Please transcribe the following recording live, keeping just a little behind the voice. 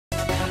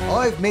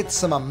I've met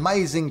some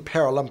amazing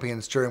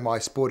Paralympians during my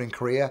sporting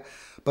career,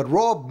 but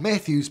Rob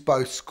Matthews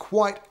boasts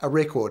quite a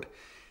record.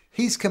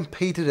 He's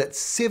competed at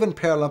 7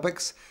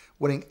 Paralympics,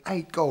 winning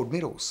 8 gold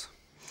medals.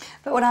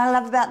 But what I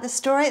love about this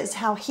story is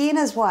how he and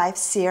his wife,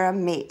 Sarah,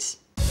 met.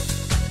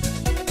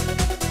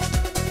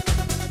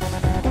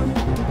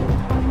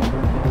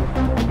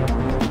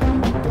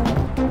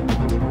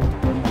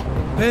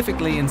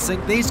 Perfectly in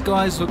sync, these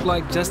guys look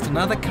like just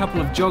another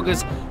couple of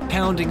joggers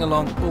pounding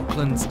along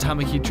Auckland's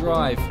Tamaki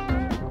Drive.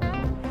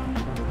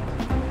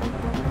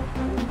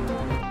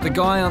 The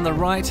guy on the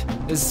right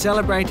is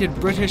celebrated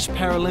British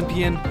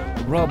Paralympian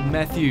Rob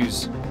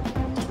Matthews.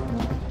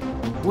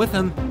 With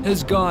him,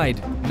 his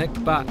guide, Nick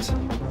Butt.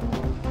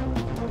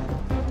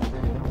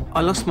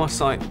 I lost my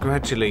sight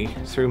gradually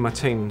through my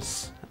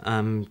teens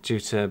due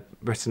to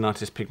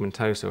retinitis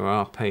pigmentosa,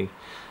 or RP,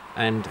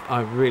 and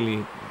I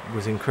really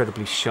was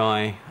incredibly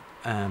shy,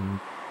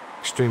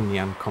 extremely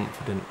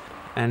unconfident,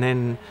 and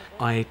then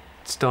I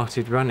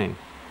started running,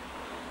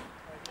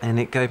 and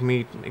it gave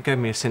me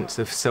a sense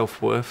of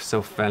self-worth,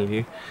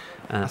 self-value.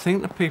 I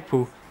think the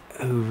people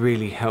who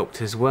really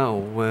helped as well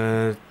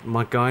were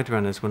my guide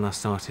runners when I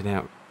started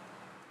out.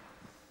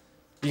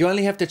 You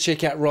only have to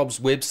check out Rob's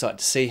website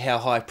to see how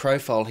high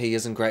profile he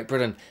is in Great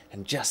Britain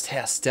and just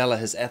how stellar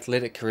his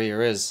athletic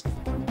career is.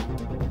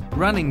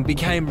 Running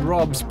became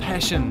Rob's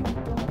passion.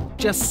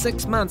 Just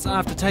 6 months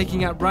after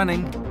taking up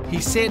running, he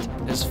set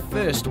his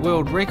first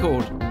world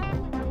record.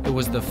 It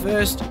was the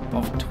first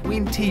of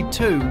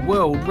 22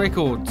 world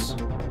records.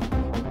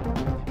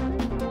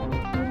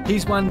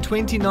 He's won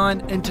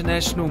 29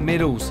 international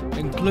medals,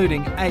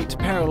 including 8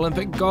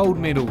 Paralympic gold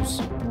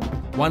medals.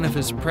 One of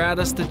his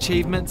proudest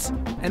achievements,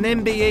 an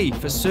MBE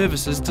for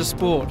services to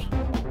sport.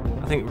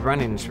 I think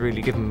running's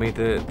really given me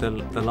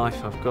the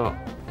life I've got.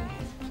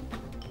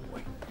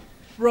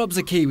 Rob's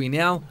a Kiwi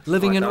now,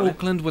 living in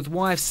Auckland with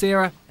wife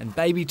Sarah and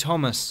baby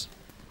Thomas.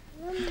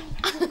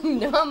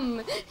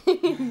 Num,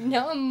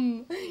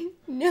 num,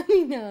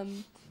 nummy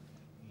num.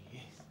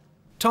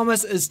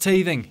 Thomas is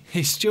teething.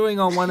 He's chewing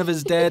on one of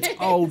his dad's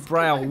old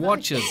Braille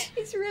watches.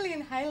 He's really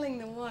inhaling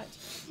the watch.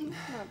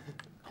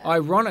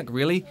 Ironic,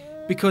 really,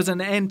 because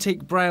an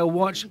antique Braille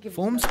watch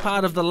forms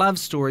part of the love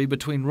story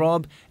between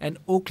Rob and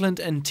Auckland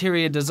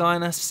interior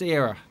designer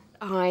Sarah.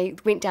 I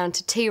went down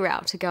to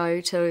T-Rail to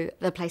go to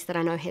the place that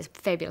I know has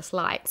fabulous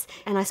lights,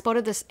 and I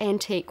spotted this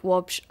antique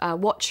watch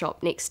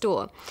shop next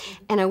door,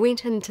 and I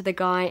went into the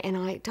guy, and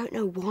I don't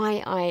know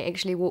why I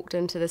actually walked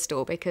into the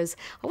store because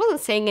I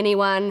wasn't seeing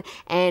anyone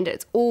and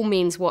it's all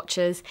men's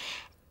watches.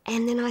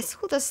 And then I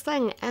saw this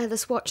thing,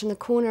 this watch in the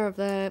corner of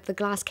the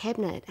glass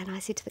cabinet, and I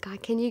said to the guy,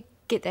 can you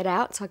get that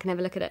out so I can have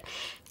a look at it?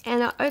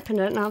 And I opened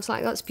it and I was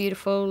like, that's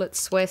beautiful, it's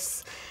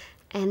Swiss,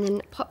 and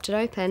then popped it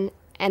open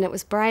and it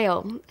was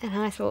Braille, and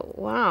I thought,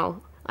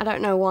 wow, I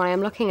don't know why I'm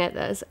looking at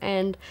this,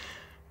 and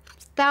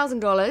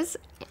 $1,000,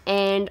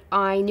 and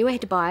I knew I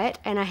had to buy it,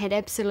 and I had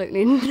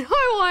absolutely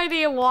no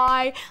idea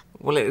why.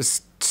 Well, it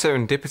was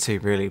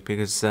serendipity really,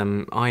 because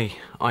I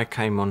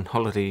came on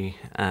holiday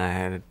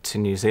to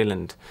New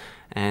Zealand,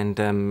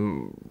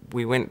 and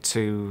we went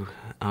to,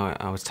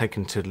 I was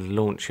taken to the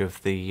launch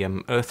of the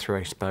Earth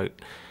Race boat,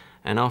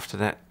 and after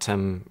that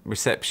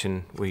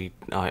reception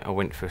I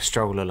went for a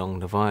stroll along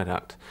the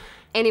viaduct.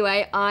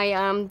 Anyway,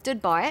 I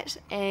did buy it,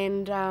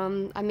 and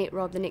I met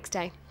Rob the next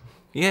day.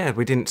 Yeah,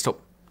 we didn't stop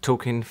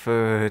talking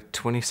for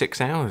 26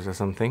 hours or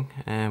something,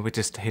 and we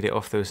just hit it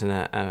off. There was an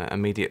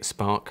immediate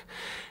spark.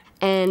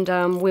 And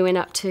we went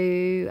up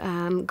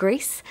to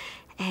Greece,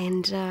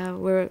 and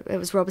it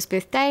was Rob's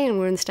birthday, and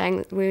we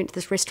went to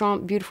this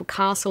restaurant, beautiful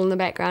castle in the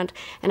background,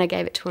 and I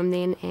gave it to him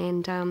then,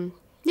 and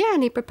yeah,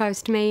 and he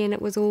proposed to me, and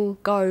it was all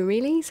go,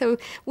 really. So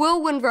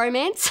whirlwind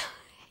romance,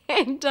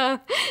 and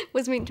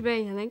was meant to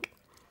be, I think.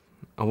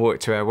 I wore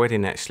it to our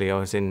wedding, actually. I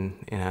was in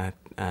a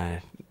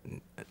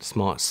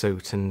smart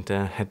suit and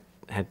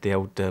had the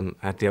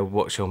old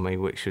watch on me,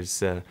 which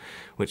was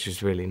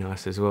really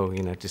nice as well.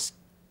 You know, just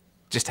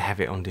to have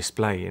it on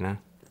display. You know.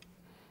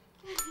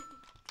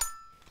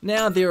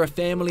 Now they're a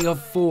family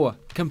of 4,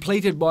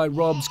 completed by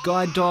Rob's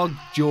guide dog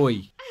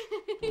Joy.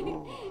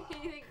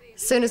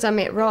 As soon as I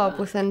met Rob,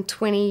 within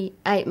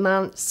 28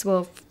 months,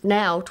 well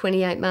now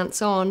 28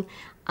 months on,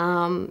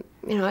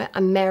 you know,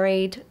 I'm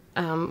married.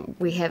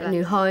 We have a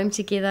new home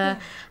together,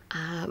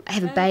 I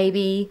have a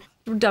baby,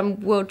 we've done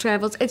world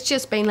travels. It's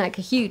just been like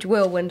a huge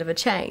whirlwind of a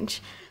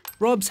change.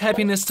 Rob's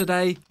happiness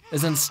today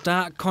is in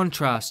stark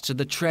contrast to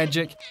the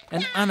tragic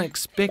and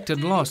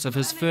unexpected loss of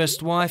his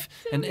first wife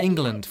in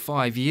England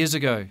 5 years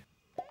ago.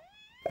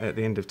 At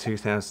the end of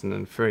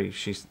 2003,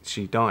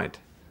 she died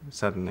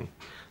suddenly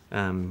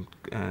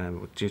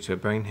due to a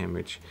brain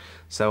hemorrhage.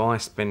 So I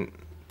spent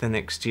the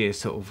next year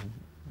sort of,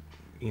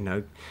 you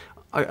know,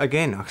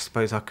 I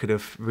suppose I could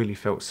have really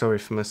felt sorry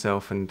for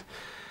myself, and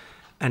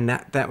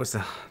that was the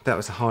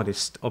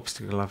hardest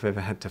obstacle I've ever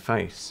had to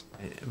face.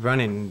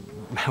 Running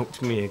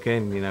helped me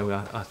again. You know,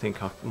 I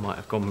think I might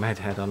have gone mad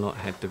had I not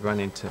had the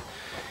running to,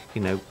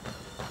 you know,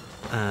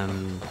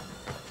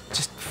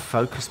 just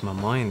focus my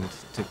mind,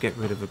 to get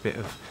rid of a bit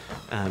of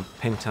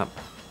pent up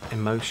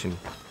emotion.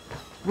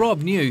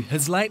 Rob knew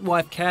his late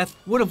wife Kath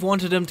would have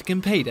wanted him to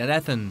compete at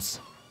Athens.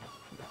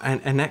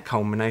 And that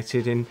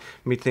culminated in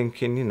me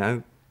thinking, you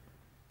know,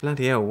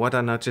 bloody hell, why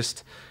don't I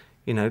just,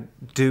 you know,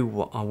 do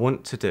what I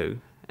want to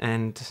do?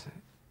 And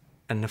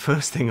the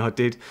first thing I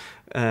did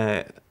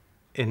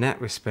in that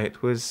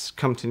respect was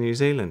come to New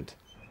Zealand.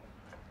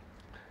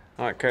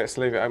 All right, Curtis,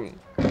 leave it open.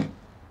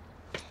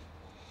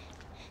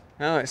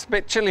 Oh, it's a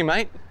bit chilly,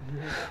 mate.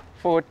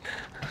 Forward.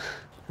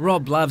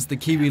 Rob loves the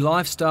Kiwi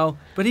lifestyle,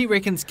 but he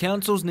reckons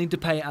councils need to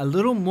pay a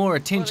little more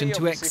attention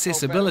to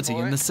accessibility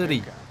in the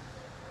city.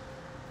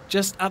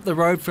 Just up the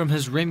road from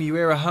his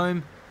Remuera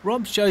home,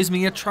 Rob shows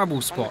me a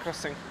trouble spot.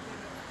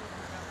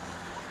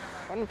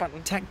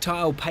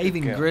 Tactile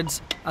paving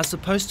grids are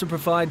supposed to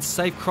provide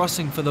safe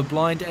crossing for the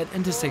blind at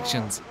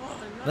intersections.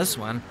 This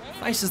one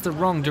faces the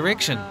wrong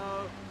direction.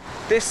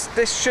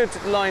 This should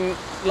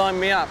line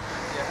me up,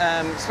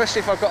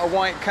 especially if I've got a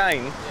white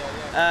cane,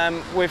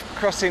 with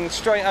crossing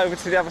straight over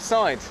to the other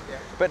side.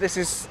 But this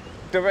is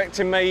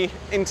directing me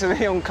into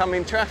the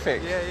oncoming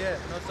traffic. Yeah,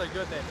 not so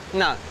good then.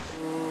 No.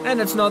 And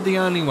it's not the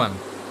only one.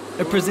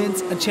 It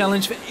presents a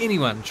challenge for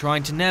anyone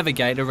trying to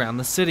navigate around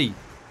the city.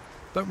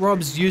 But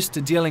Rob's used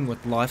to dealing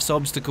with life's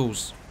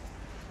obstacles.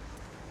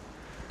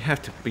 You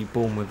have to be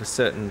born with a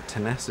certain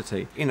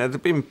tenacity. You know, there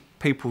have been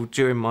people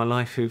during my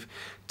life who've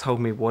told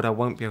me what I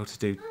won't be able to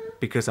do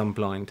because I'm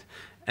blind.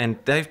 And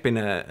they've been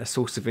a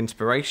source of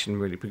inspiration,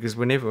 really, because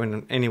whenever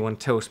anyone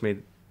tells me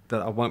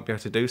that I won't be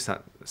able to do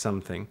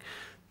something,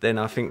 then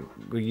I think,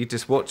 well, you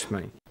just watch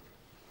me.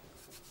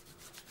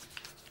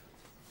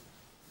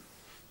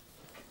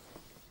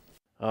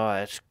 Oh,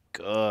 that's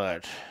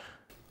good.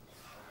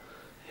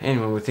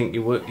 Anyone would think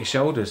you work your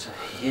shoulders.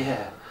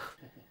 Yeah.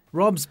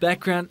 Rob's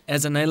background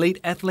as an elite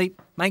athlete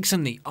makes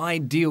him the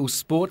ideal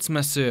sports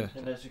masseur.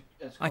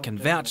 I can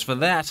vouch for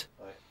that.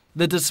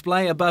 The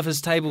display above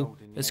his table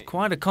is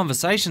quite a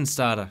conversation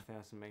starter.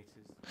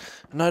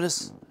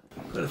 Notice,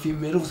 got a few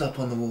medals up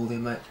on the wall there,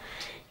 mate.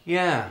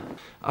 Yeah.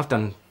 I've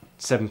done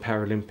 7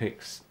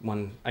 Paralympics,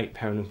 won 8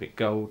 Paralympic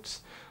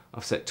golds.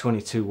 I've set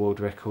 22 world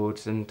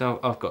records, and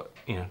I've got,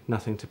 you know,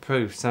 nothing to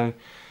prove. So,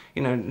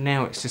 you know,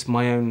 now it's just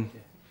my own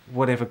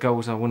whatever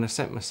goals I want to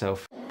set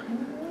myself.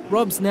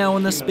 Rob's now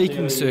on the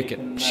speaking circuit,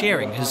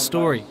 sharing his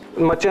story.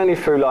 My journey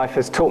through life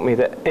has taught me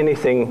that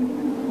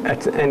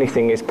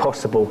anything is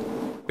possible.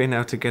 Being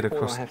able to get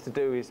across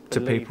to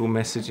people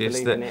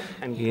messages that,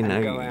 you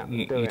know,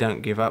 you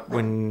don't give up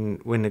when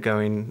the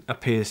going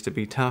appears to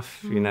be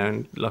tough, you know,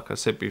 and like I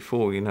said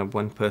before, you know,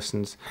 one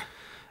person's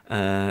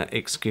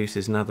excuse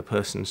is another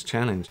person's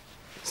challenge.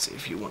 See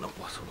if you want a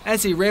bottle.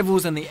 As he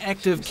revels in the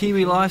active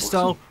Kiwi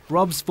lifestyle,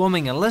 Rob's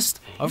forming a list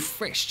of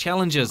fresh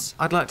challenges.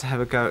 I'd like to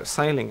have a go at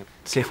sailing,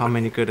 see if I'm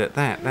any good at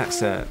that.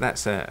 That's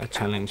a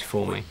challenge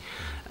for me.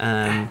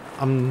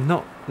 I'm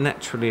not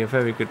naturally a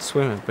very good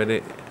swimmer, but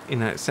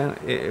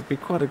it'd be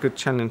quite a good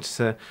challenge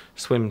to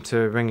swim to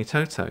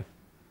Rangitoto.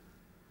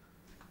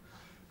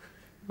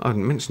 I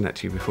haven't mentioned that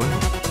to you before.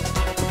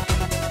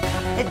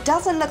 It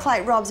doesn't look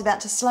like Rob's about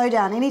to slow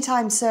down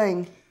anytime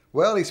soon.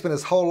 Well, he spent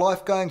his whole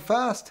life going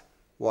fast.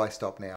 Why stop now?